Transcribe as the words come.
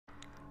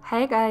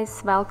Hey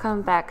guys,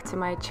 welcome back to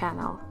my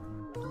channel.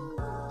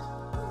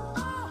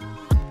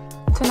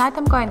 Tonight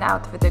I'm going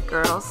out with the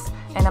girls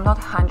and I'm not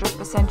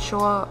 100%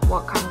 sure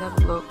what kind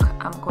of look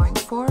I'm going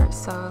for,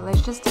 so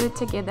let's just do it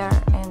together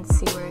and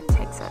see where it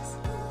takes us.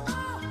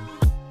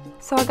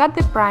 So I got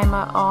the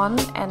primer on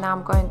and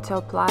I'm going to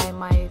apply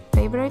my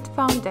favorite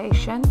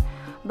foundation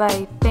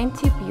by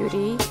Fenty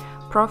Beauty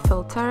Pro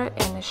Filter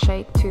in the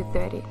shade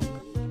 230.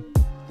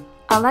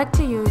 I like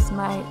to use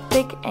my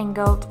thick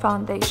angled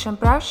foundation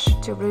brush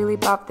to really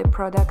buff the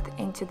product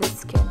into the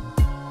skin.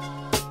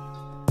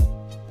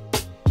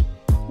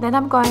 Then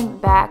I'm going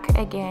back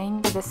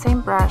again with the same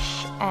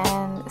brush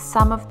and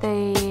some of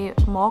the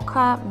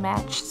Mocha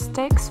Match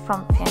Sticks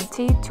from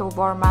Fenty to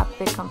warm up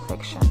the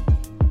complexion.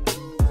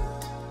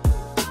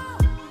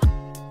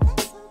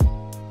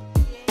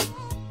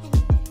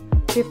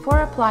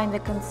 Before applying the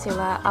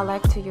concealer, I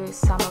like to use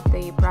some of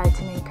the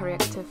brightening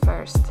corrective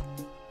first.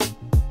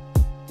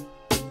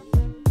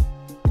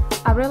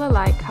 I really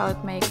like how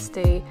it makes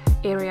the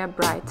area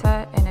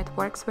brighter and it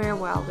works very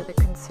well with the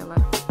concealer.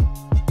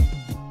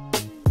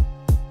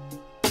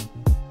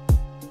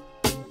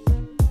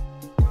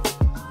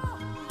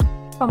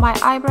 For my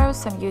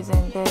eyebrows, I'm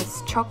using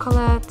this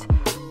chocolate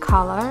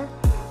color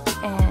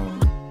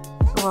and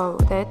whoa,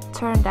 that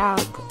turned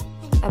out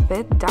a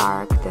bit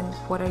dark than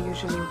what I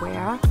usually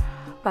wear,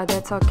 but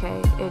that's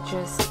okay, it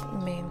just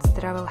means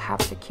that I will have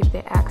to keep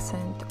the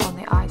accent on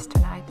the eyes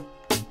tonight.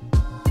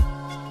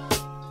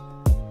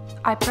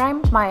 I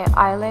primed my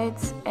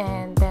eyelids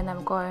and then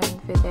I'm going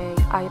with an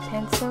eye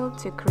pencil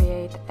to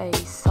create a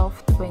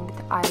soft winged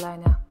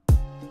eyeliner.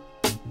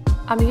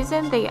 I'm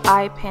using the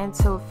eye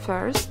pencil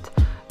first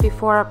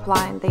before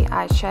applying the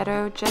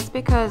eyeshadow just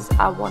because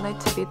I want it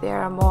to be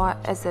there more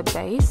as a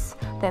base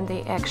than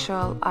the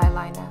actual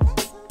eyeliner.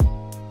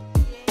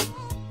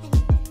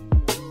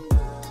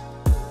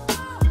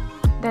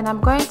 Then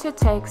I'm going to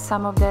take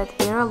some of that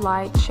very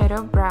light shade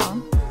of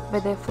brown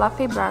with a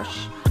fluffy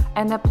brush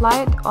and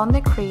apply it on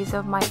the crease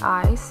of my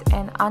eyes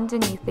and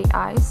underneath the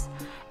eyes.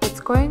 It's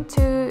going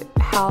to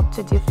help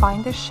to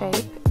define the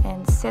shape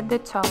and set the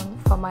tone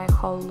for my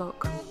whole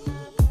look.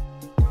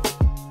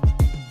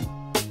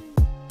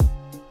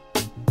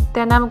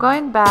 Then I'm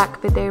going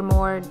back with a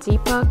more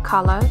deeper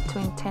color to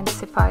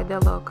intensify the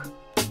look.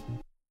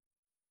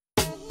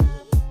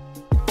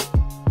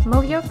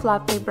 Move your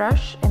fluffy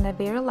brush in a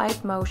very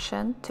light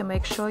motion to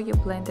make sure you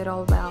blend it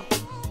all well.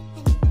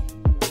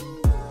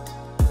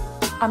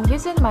 I'm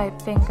using my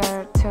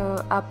finger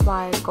to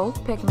apply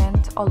gold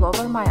pigment all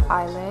over my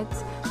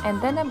eyelids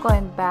and then I'm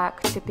going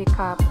back to pick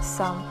up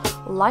some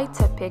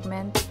lighter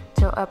pigment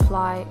to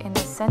apply in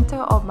the center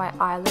of my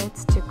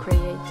eyelids to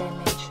create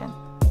dimension.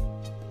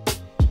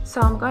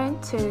 So I'm going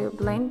to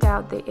blend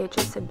out the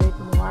edges a bit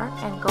more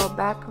and go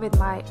back with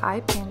my eye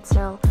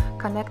pencil,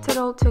 connect it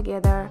all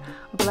together,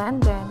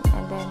 blend in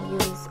and then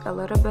use a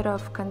little bit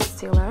of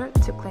concealer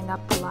to clean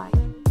up the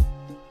line.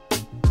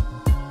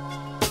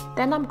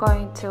 Then I'm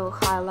going to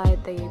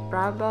highlight the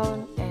brow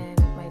bone and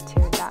my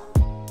tear duct.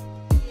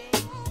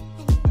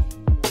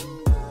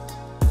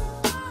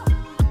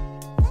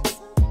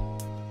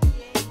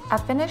 I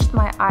finished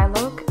my eye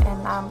look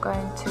and I'm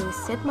going to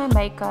set my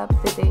makeup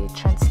with a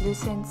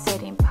translucent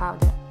setting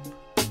powder.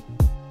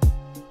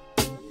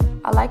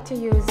 I like to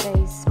use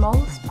a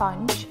small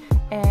sponge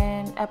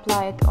and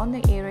apply it on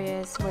the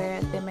areas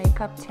where the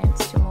makeup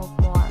tends to move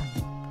more.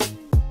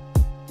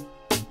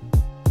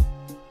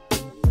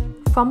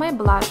 For my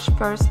blush,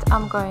 first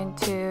I'm going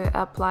to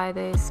apply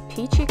this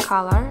peachy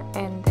color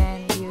and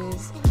then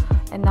use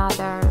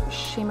another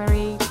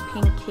shimmery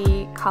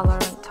pinky color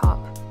on top.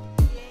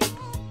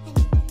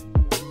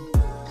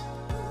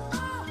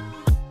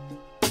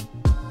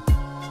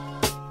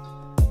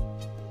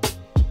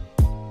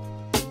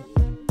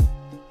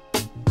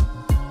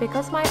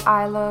 Because my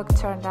eye look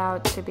turned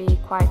out to be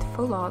quite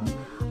full on,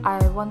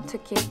 I want to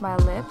keep my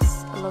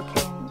lips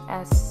looking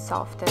as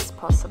soft as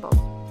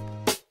possible.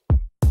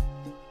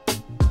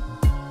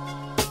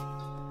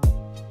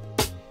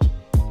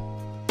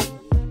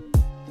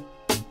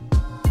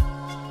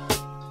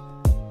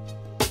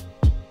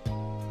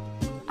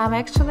 I'm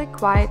actually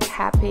quite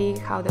happy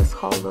how this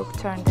whole look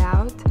turned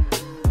out.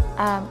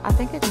 I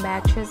think it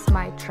matches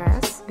my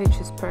dress, which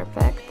is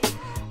perfect.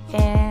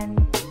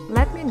 And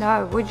let me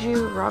know, would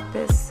you rock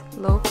this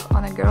look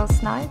on a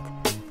girls' night?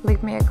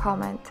 Leave me a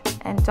comment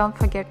and don't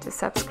forget to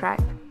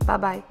subscribe. Bye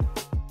bye.